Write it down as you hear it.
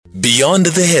Beyond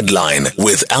the Headline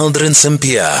with Aldrin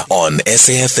Sampear on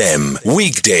SAFM.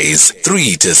 Weekdays,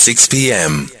 3 to 6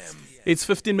 p.m. It's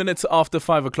 15 minutes after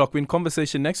 5 o'clock. We're in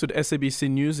conversation next with SABC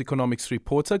News Economics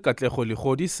Reporter Katlego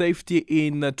Legodi. Safety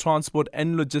in the transport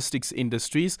and logistics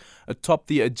industries atop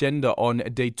the agenda on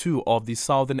day 2 of the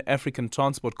Southern African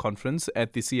Transport Conference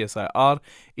at the CSIR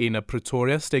in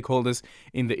Pretoria. Stakeholders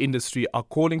in the industry are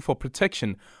calling for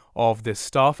protection of their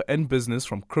staff and business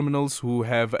from criminals who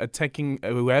have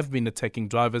been attacking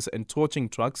drivers and torching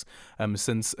trucks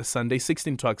since Sunday.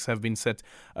 16 trucks have been set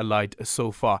alight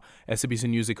so far. SABC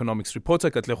News Economics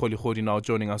Reporter Katlego Legodi now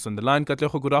joining us on the line.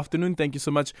 Katlego, good afternoon. Thank you so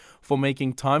much for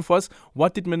making time for us.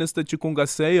 What did Minister Chikunga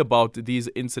say about these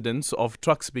incidents of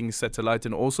trucks being set alight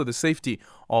and also the safety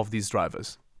of these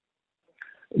drivers?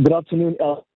 Good afternoon,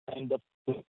 and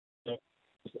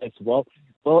as well.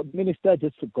 Well, Minister,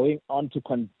 just going on to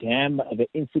condemn the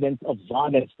incidents of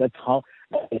violence, that's how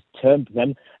it's termed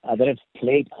them, that have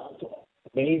played out.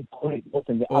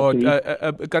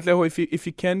 Katlego, if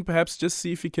you can perhaps just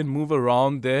see if you can move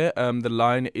around there. The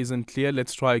line isn't clear.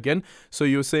 Let's try again. So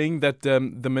you're saying that the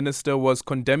Minister was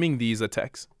condemning these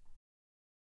attacks?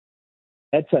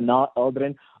 That's now,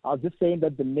 Aldrin. I was just saying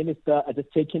that the Minister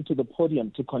just taken to the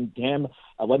podium to condemn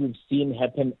what we've seen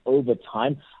happen over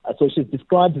time. So she's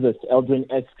described this, Aldrin,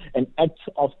 as an act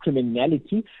of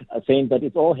criminality, saying that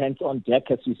it's all hands on deck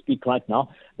as we speak right now.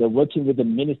 They're working with the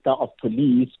Minister of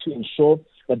Police to ensure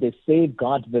that they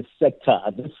safeguard the sector.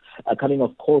 This coming,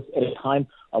 of course, at a time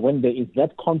when there is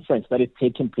that conference that is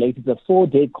taking place. It's a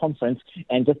 4-day conference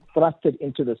and just thrusted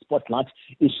into the spotlight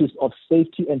issues of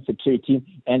safety and security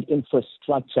and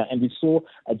infrastructure. And we saw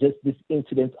just this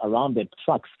incident around the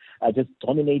trucks just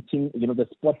dominating, the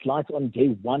spotlight on day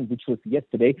 1, which was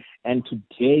yesterday, and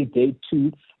today, day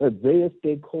 2, various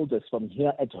stakeholders from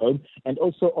here at home and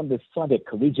also on the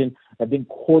SADC region have been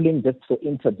calling just for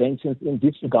interventions in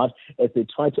this regard as they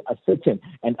try to ascertain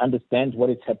and understand what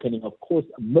is happening. Of course,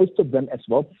 most of them as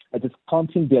well are just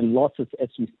counting their losses as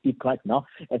we speak right now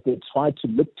as they try to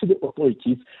look to the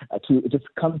authorities to just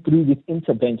come through with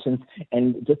interventions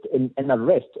and just an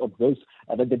arrest of those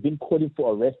that they've been calling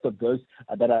for arrest of those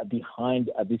that are behind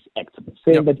this act,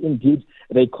 saying that indeed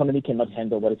the economy cannot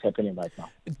handle what is happening right now.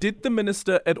 Did the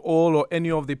Minister at all or any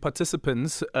of the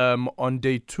participants on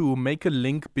day 2 make a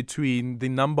link between the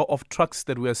number of trucks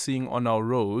that we are seeing on our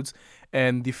roads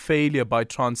and the failure by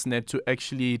Transnet to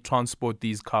actually transport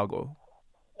these cargo?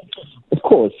 Of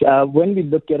course, when we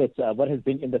look at it, what has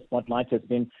been in the spotlight has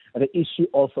been the issue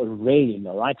of rail,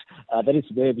 all right? That is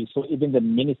where we saw even the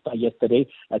Minister yesterday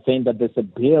saying that there's a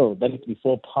bill that is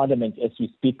before Parliament as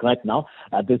we speak right now,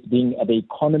 this being the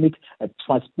Economic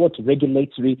Transport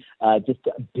Regulatory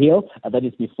bill that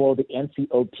is before the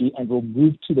NCOP and will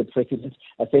move to the President,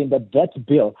 saying that that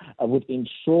bill would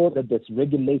ensure that there's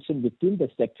regulation within the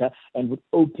sector and would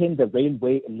open the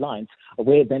railway lines,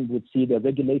 where then would see the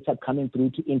regulator coming through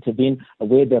to intervene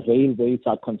where the railways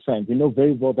are concerned. We know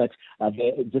very well that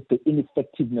just the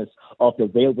ineffectiveness of the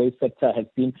railway sector has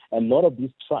been a lot of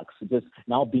these trucks just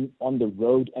now being on the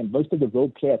road, and most of the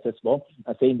road players as well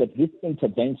are saying that these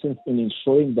interventions in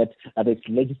ensuring that there's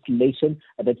legislation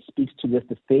that speaks to the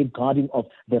safeguarding of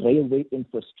the railway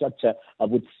infrastructure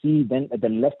would see then the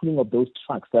lessening of those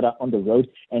trucks that are on the road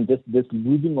and just this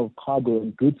moving of cargo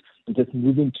and goods just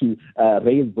moving to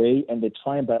railway, and they're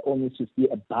trying by all means to see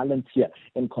a balance here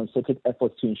in concerted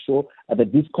efforts to ensure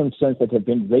that these concerns that have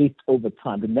been raised over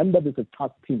time. Remember, there's a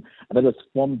task team that was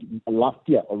formed last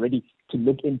year already to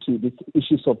look into these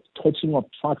issues of torching of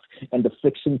trucks and the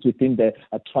frictions within the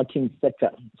trucking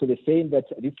sector. So they're saying that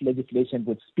this legislation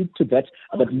would speak to that,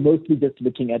 but mostly just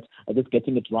looking at just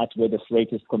getting it right where the freight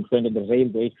is concerned and the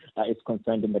railway is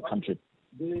concerned in the country.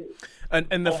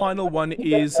 And the final one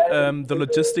is the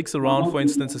logistics around, for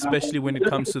instance, especially when it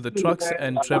comes to the trucks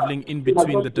and traveling in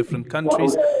between the different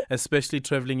countries, especially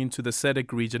traveling into the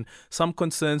SADC region. Some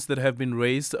concerns that have been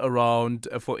raised around,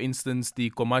 for instance, the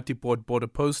Komati Port border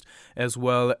post, as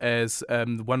well as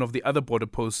one of the other border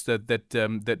posts, that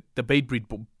the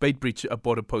Beitbridge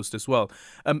border post as well.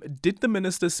 Did the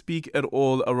Minister speak at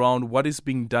all around what is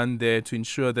being done there to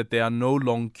ensure that there are no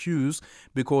long queues?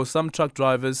 Because some truck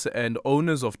drivers and owners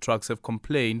of trucks have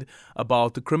complained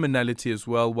about the criminality as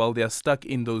well while they are stuck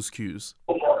in those queues.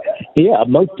 Yeah,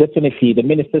 most definitely. The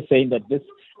Minister saying that this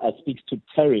speaks to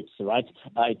tariffs, right?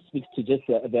 It speaks to just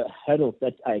the hurdles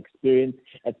that are experienced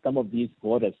at some of these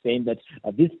borders, saying that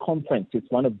this conference is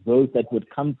one of those that would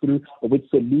come through with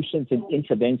solutions and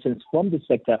interventions from the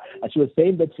sector. She was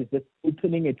saying that she's just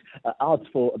opening it out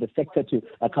for the sector to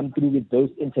come through with those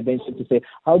interventions to say,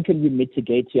 how can we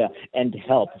mitigate here and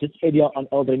help? Just earlier on,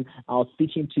 Aldrin, I was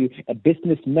speaking to a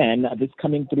businessman that's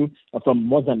coming through from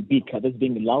Mozambique, this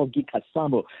being Laogi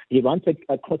Kasamo. He runs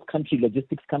a cross-country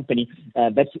logistics company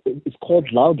that is called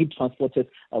Laogi Transporters,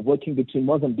 working between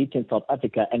Mozambique and South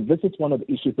Africa. And this is one of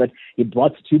the issues that he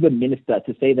brought to the minister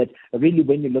to say that really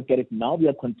when you look at it, now we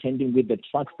are contending with the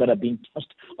trucks that are being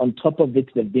touched. On top of it,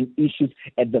 there have been issues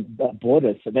at the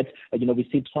borders, so that we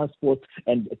see transport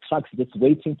and trucks just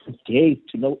waiting for days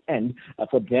to no end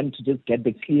for them to just get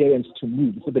the clearance to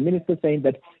move. So the minister saying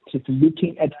that she's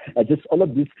looking at just all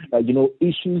of these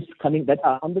issues coming that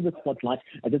are under the spotlight,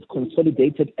 just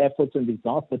consolidated efforts and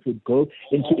results that would go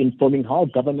into informing how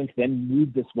government then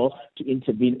moves as well to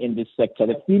intervene in this sector.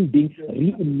 The theme being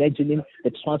reimagining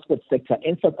the transport sector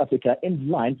in South Africa in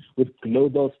line with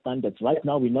global standards. Right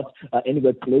now, we're not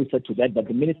anywhere closer to that, but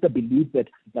the minister believes that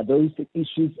those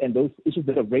issues and those issues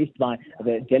that are raised by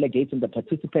the delegates and the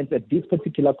participants at this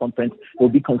particular conference will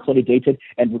be consolidated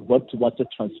and will work towards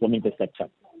transforming the sector.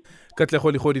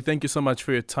 Katlego Legodi, thank you so much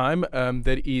for your time.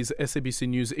 That is SABC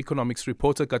News Economics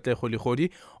Reporter Katlego Legodi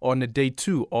on day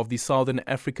 2 of the Southern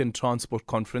African Transport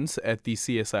Conference at the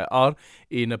CSIR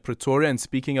in Pretoria. And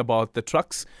speaking about the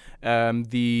trucks,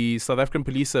 the South African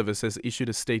Police Service has issued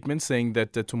a statement saying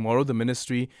that tomorrow the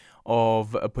Ministry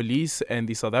of Police and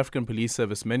the South African Police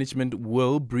Service Management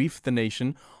will brief the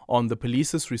nation on the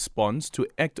police's response to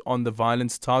act on the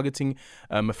violence targeting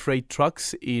freight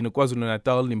trucks in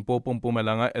KwaZulu-Natal, Limpopo,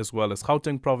 Mpumalanga, as well as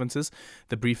Gauteng provinces.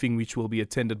 The briefing, which will be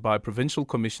attended by provincial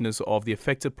commissioners of the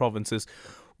affected provinces,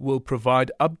 will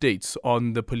provide updates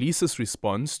on the police's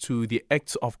response to the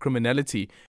acts of criminality